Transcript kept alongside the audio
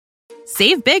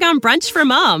Save big on brunch for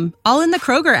mom, all in the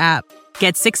Kroger app.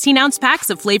 Get 16-ounce packs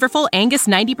of flavorful Angus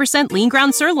 90% lean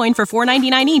ground sirloin for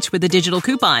 $4.99 each with a digital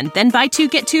coupon. Then buy 2,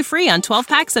 get 2 free on 12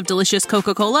 packs of delicious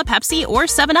Coca-Cola, Pepsi, or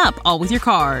 7-Up, all with your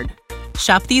card.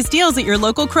 Shop these deals at your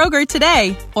local Kroger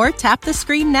today, or tap the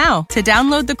screen now to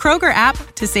download the Kroger app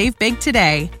to save big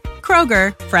today.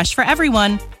 Kroger, fresh for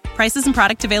everyone. Prices and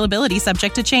product availability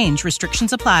subject to change.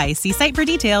 Restrictions apply. See site for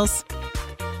details.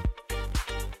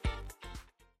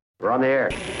 We're on the air.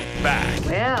 Back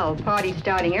Well, party's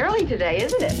starting early today,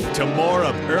 isn't it? to more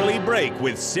of Early Break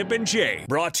with Sip and Jay,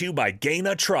 brought to you by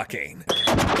Gaina Trucking.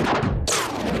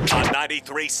 On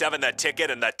 93.7 The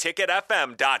Ticket and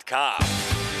theticketfm.com.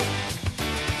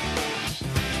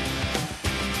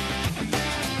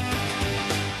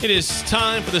 It is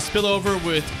time for the Spillover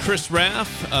with Chris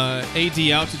Raff. AD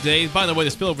out today. By the way,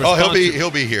 the Spillover. Oh, he'll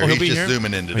be here. He's just here?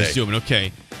 zooming in today. He's zooming.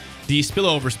 Okay. The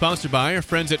Spillover sponsored by our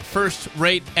friends at First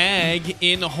Rate Ag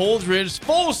in Holdridge,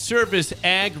 full-service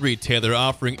ag retailer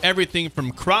offering everything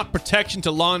from crop protection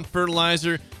to lawn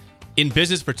fertilizer. In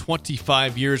business for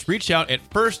 25 years. Reach out at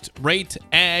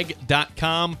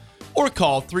firstrateag.com or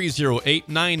call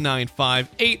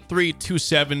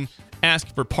 308-995-8327.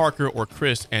 Ask for Parker or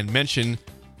Chris and mention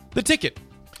the ticket.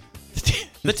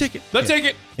 The ticket. The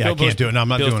ticket. Yeah, I can't do it. No, I'm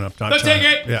not doing it. The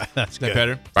ticket. Yeah, that's good. Is that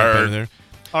better? Is that better there?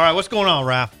 All right, what's going on,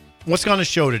 Raff? What's on the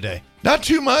show today? Not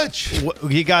too much.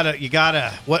 You gotta.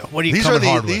 What are you These coming are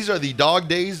hard these with? are the dog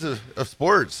days of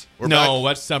sports.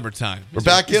 That's summertime. We're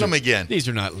back in them again. These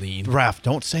are not lean. Raff,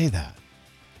 don't say that.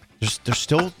 There's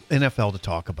still NFL to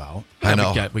talk about. I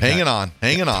know. We hanging got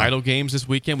on. Title games this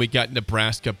weekend. We got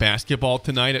Nebraska basketball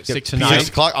tonight at 6 tonight. p.m. 6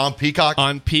 o'clock on Peacock.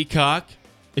 on Peacock.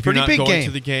 If Pretty you're not big going game.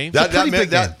 to the game,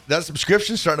 That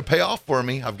subscription's starting to pay off for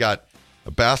me. I've got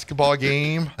a basketball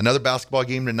game, another basketball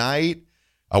game tonight.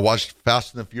 I watched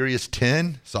Fast and the Furious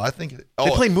 10, so I think They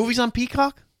play movies on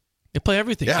Peacock? they play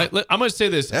everything. Yeah. I'm going to say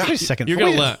this. Yeah. Wait a second. You're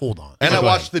going to Hold on. and I Go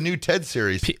watched ahead. the new Ted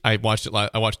series. I watched it.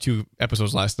 I watched 2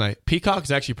 episodes last night. Peacock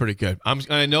is actually pretty good.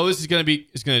 I know this is going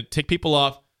to take people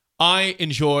off. I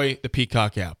enjoy the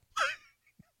Peacock app.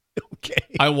 Okay.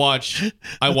 I watch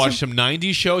some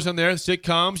 90s shows on there,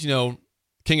 sitcoms,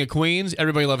 King of Queens,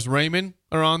 Everybody Loves Raymond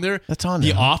are on there. That's on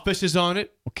The there. Office is on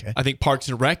it. Okay. I think Parks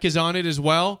and Rec is on it as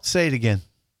well. Say it again.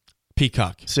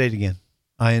 Peacock. Say it again.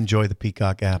 I enjoy the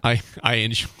Peacock app. I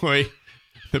enjoy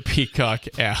the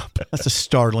Peacock app. That's a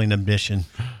startling admission.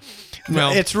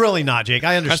 Well, It's really not, Jake.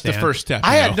 I understand. That's the first step.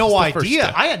 I had It's no the first idea.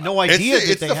 step. I had no idea. It's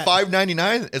that the they had-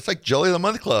 $5.99. It's like Jelly of the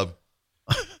Month Club.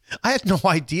 I had no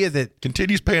idea that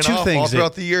Continues paying Two off all things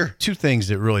throughout that- the year. two things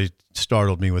that really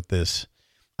startled me with this.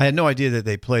 I had no idea that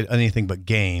they played anything but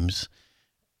games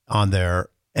on there,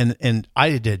 and I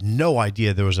had no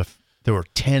idea there were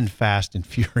 10 Fast and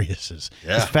Furiouses.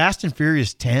 Yeah. Is Fast and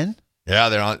Furious 10? Yeah,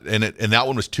 they're on, and that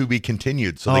one was to be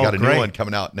continued. So they Oh, got a great. new one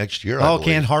coming out next year. I Oh, believe.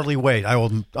 can't hardly wait. I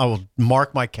will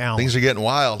mark my calendar. Things are getting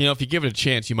wild. if you give it a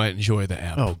chance, you might enjoy the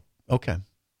app. Oh, okay.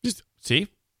 Just see.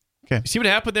 Okay. See what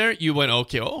happened there? You went,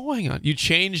 okay, hang on. You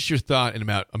changed your thought in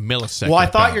about a millisecond. Well, I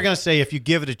thought you were going to say if you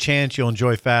give it a chance, you'll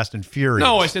enjoy Fast and Furious.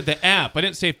 No, I said the app. I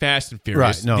didn't say Fast and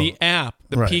Furious. Right, no. The app,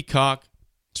 the Right. Peacock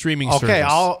streaming service. Okay,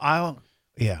 I'll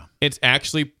yeah. It's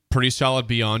actually pretty solid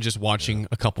beyond just watching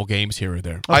a couple games here or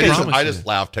there. I promise just you.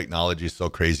 laugh. Technology is so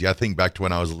crazy. I think back to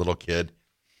when I was a little kid,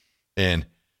 and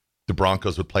the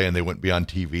Broncos would play, and they wouldn't be on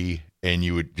TV, and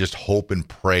you would just hope and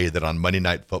pray that on Monday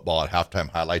Night Football at halftime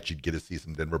highlights, you'd get to see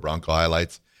some Denver Bronco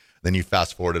highlights. Then you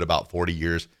fast forward it about 40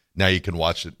 years. Now you can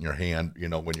watch it in your hand.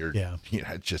 When you're,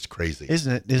 it's just crazy,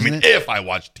 Isn't it? if I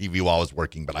watched TV while I was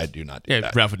working, but I do not do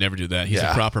that. Ralph would never do that. He's a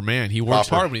Yeah. proper man. He works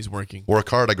Proper. hard when he's working. Work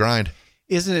hard, I grind.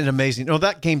 Isn't it amazing? No,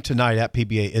 that game tonight at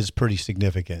PBA is pretty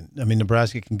significant. I mean,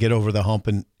 Nebraska can get over the hump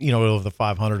and over the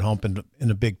 500 hump in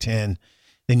the Big Ten.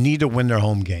 They need to win their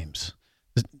home games,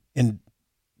 and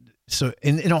so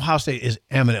and Ohio State is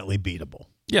eminently beatable.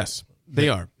 Yes, they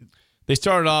are. They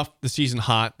started off the season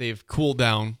hot. They've cooled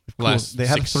down. They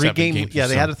had a 3-game. Yeah,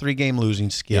 they had a 3-game losing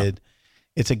skid. Yeah.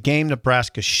 It's a game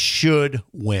Nebraska should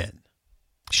win.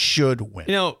 Should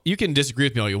win. You can disagree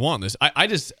with me all you want on this.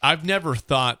 I've never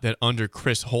thought that under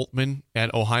Chris Holtmann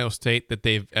at Ohio State that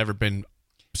they've ever been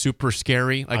super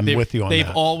scary. I'm with you on they've that.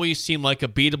 They've always seemed like a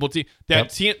beatable team.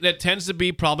 That tends to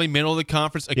be probably middle of the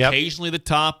conference, occasionally the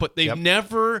top, but they've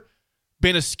never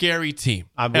been a scary team.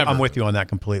 I'm with you on that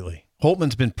completely.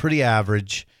 Holtmann's been pretty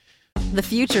average. The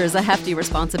future is a hefty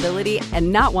responsibility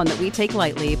and not one that we take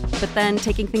lightly, but then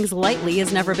taking things lightly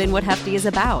has never been what Hefty is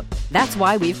about. That's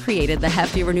why we've created the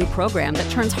Hefty Renew program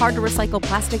that turns hard-to-recycle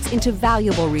plastics into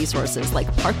valuable resources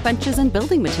like park benches and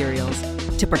building materials.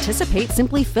 To participate,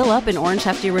 simply fill up an orange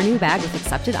Hefty Renew bag with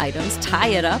accepted items, tie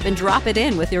it up, and drop it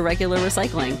in with your regular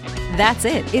recycling. That's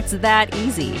it. It's that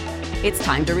easy. It's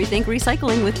time to rethink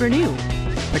recycling with Renew.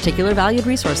 Particular valued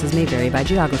resources may vary by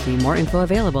geography. More info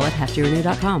available at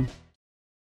heftyrenew.com.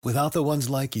 Without the ones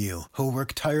like you, who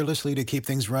work tirelessly to keep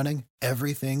things running,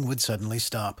 everything would suddenly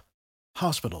stop.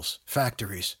 Hospitals,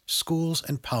 factories, schools,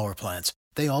 and power plants,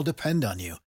 they all depend on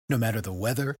you. No matter the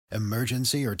weather,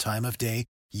 emergency, or time of day,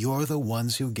 you're the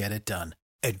ones who get it done.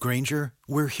 At Grainger,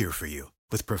 we're here for you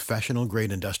with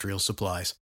professional-grade industrial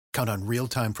supplies. Count on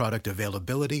real-time product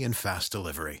availability and fast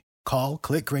delivery. Call,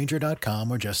 clickgrainger.com,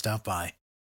 or just stop by.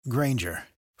 Grainger,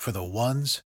 for the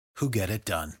ones who get it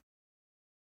done.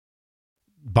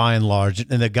 By and large,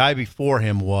 and the guy before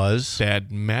him was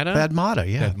Thad Matta. Thad Matta,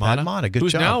 yeah, Thad Matta. Good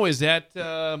Who's job. now is at.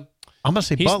 I'm gonna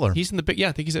say Butler. He's in the big. Yeah,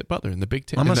 I think he's at Butler in the Big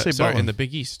Ten. I'm gonna say Butler in the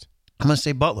Big East. I'm gonna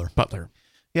say Butler. Butler.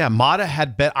 Yeah, Matta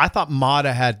had I thought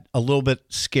Matta had a little bit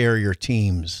scarier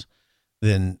teams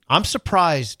than. I'm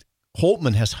surprised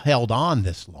Holtman has held on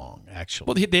this long. Actually,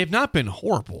 Well, they've not been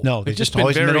horrible. No, they've just been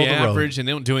always very middle of the road. average, and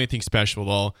they don't do anything special at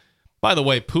all. By the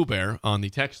way, Pooh Bear on the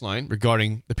text line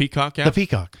regarding the Peacock app. The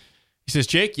Peacock. He says,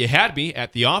 Jake, you had me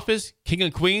at The Office, King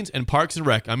of Queens, and Parks and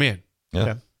Rec. I'm in. Yeah.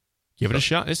 Okay. Give it a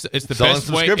shot. It's the Selling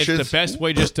best way. It's the subscriptions. best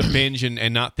way just to binge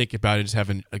and not think about it, just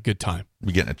having a good time.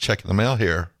 We're getting a check in the mail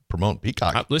here. Promote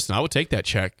Peacock. Listen, I would take that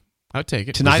check. I would take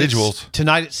it.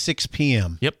 Tonight at 6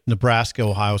 p.m. Yep. Nebraska,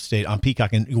 Ohio State on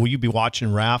Peacock. And will you be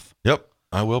watching Raff? Yep,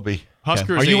 I will be.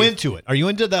 Huskers. Are you into it? Are you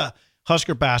into the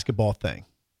Husker basketball thing?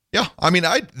 Yeah, I mean,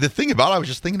 the thing about it, I was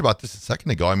just thinking about this a second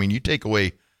ago. I mean, you take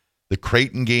away the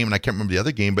Creighton game, and I can't remember the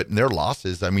other game, but in their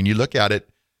losses, I mean, you look at it,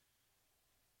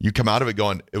 you come out of it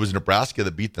going, it was Nebraska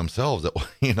that beat themselves.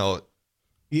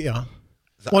 Yeah.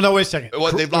 Well, no, wait a second.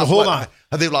 They've lost. Hold on.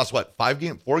 They've lost what? 4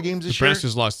 games this year.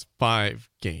 Nebraska's lost 5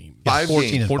 games.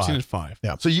 14 and 5.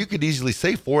 Yeah. So you could easily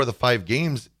say 4 of the 5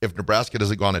 games if Nebraska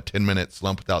doesn't go on a 10-minute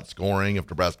slump without scoring. If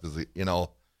Nebraska's,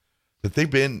 that they've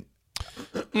been.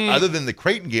 Other than the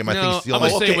Creighton game, I think it's the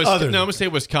only. I'm going to say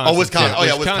Wisconsin. Oh, Wisconsin. Oh,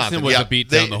 yeah, Wisconsin was a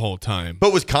beatdown the whole time.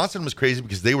 But Wisconsin was crazy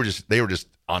because they were just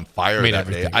on fire that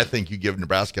day. I think you give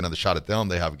Nebraska another shot at them,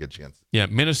 they have a good chance. Yeah,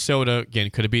 Minnesota again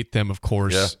could have beat them, of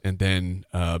course, Yeah. and then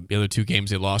the other 2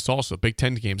 games they lost. Also, Big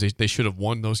Ten games they should have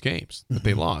won those games that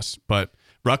they lost. But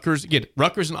Rutgers and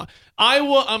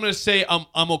Iowa, I'm going to say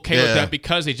I'm okay with that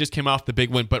because they just came off the big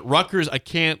win. But Rutgers, I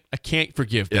can't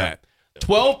forgive that.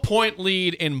 12-point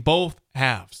lead in both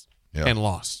halves and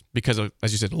lost because of,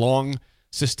 as you said, long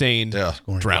sustained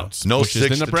droughts. No which 6 is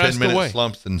the to Nebraska 10-minute way.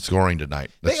 slumps in scoring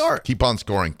tonight. They are. Keep on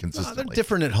scoring consistently. They're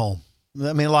different at home.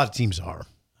 I mean, a lot of teams are.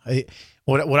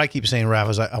 What I keep saying, Raff,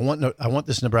 is I want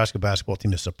this Nebraska basketball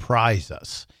team to surprise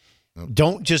us.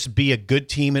 Don't just be a good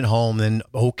team at home, then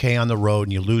okay on the road,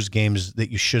 and you lose games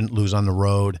that you shouldn't lose on the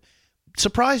road.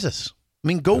 Surprise us. I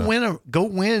mean, go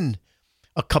win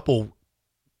a couple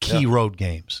key road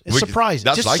games. Surprise.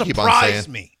 That's Just what I keep on surprise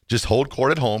saying. me. Just hold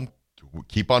court at home.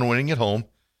 Keep on winning at home.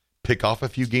 Pick off a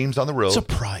few games on the road.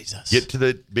 Surprise us. Get to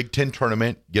the Big Ten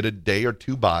tournament. Get a day or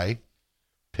 2 bye.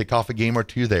 Pick off a game or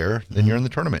 2 there. Then you're in the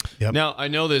tournament. Yep. Now, I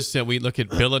know this. We look at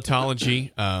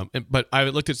billetology, but I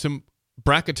looked at some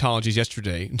bracketologies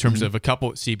yesterday in terms of a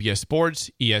couple CBS Sports,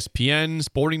 ESPN,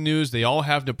 Sporting News. They all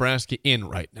have Nebraska in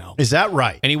right now. Is that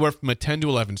right? Anywhere from a 10 to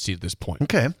 11 seed at this point.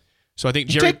 Okay. So I think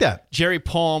Jerry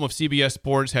Palm of CBS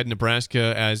Sports had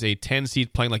Nebraska as a 10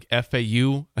 seed playing like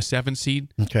FAU, a 7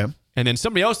 seed. Okay. And then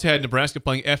somebody else had Nebraska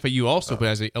playing FAU also, but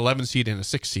as a 11 seed and a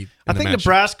 6 seed. I think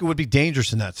Nebraska would be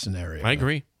dangerous in that scenario. I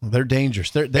agree. They're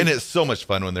dangerous. And it's so much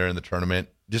fun when they're in the tournament.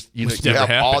 Just you never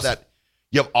have all happens. that.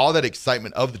 You have all that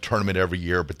excitement of the tournament every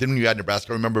year. But then when you had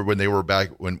Nebraska, I remember when they were back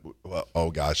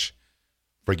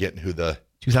forgetting who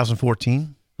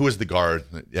 2014. Who was the guard?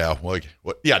 Yeah,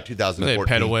 2014.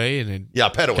 Petaway and then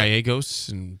Petaway. Gallegos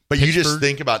and But Pittsburgh. you just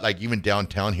think about like even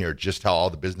downtown here, just how all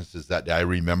the businesses that day. I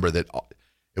remember that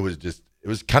it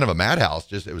was kind of a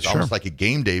madhouse. It was almost like a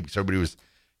game day because everybody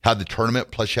had the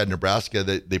tournament. Plus, you had Nebraska.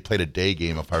 They played a day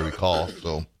game, if I recall.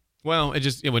 So. Well, it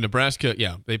just when Nebraska,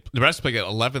 Nebraska played at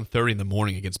 11:30 in the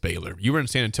morning against Baylor. You were in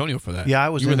San Antonio for that. Yeah, I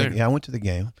was. You were there. I went to the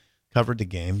game, covered the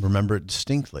game, remember it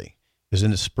distinctly. It was in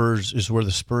the Spurs. Is where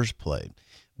the Spurs played.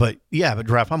 But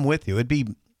Raff, I'm with you.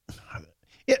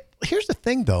 Here's the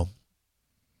thing, though.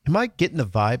 Am I getting the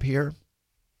vibe here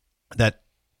that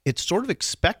it's sort of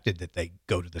expected that they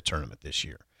go to the tournament this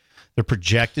year? They're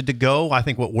projected to go. I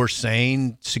think what we're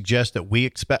saying suggests that we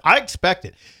expect. I expect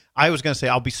it. I was going to say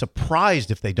I'll be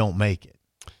surprised if they don't make it.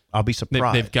 I'll be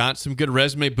surprised. They've got some good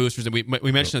resume boosters, and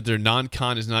we mentioned that their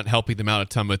non-con is not helping them out a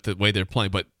ton with the way they're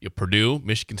playing. But Purdue,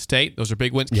 Michigan State, those are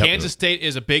big wins. Yep. Kansas State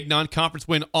is a big non-conference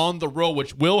win on the road,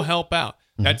 which will help out.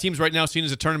 That team's right now seen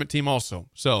as a tournament team also.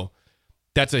 So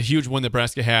that's a huge win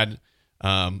Nebraska had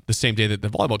the same day that the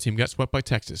volleyball team got swept by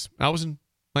Texas. I was in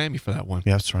Miami for that one.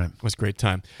 Yeah, that's right. It was a great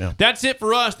time. Yeah. That's it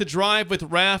for us. The Drive with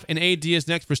Raff and AD is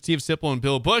next for Steve Sipple and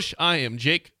Bill Bush. I am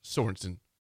Jake Sorensen.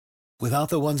 Without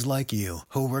the ones like you,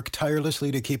 who work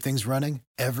tirelessly to keep things running,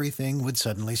 everything would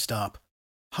suddenly stop.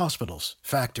 Hospitals,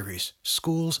 factories,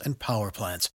 schools, and power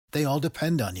plants, they all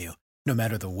depend on you. No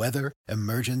matter the weather,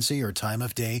 emergency, or time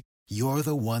of day, you're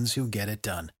the ones who get it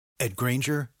done. At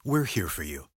Grainger, we're here for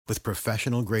you with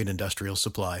professional-grade industrial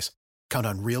supplies. Count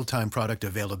on real-time product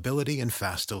availability and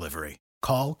fast delivery.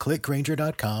 Call, click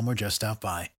Grainger.com, or just stop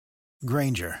by.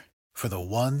 Grainger, for the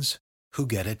ones who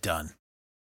get it done.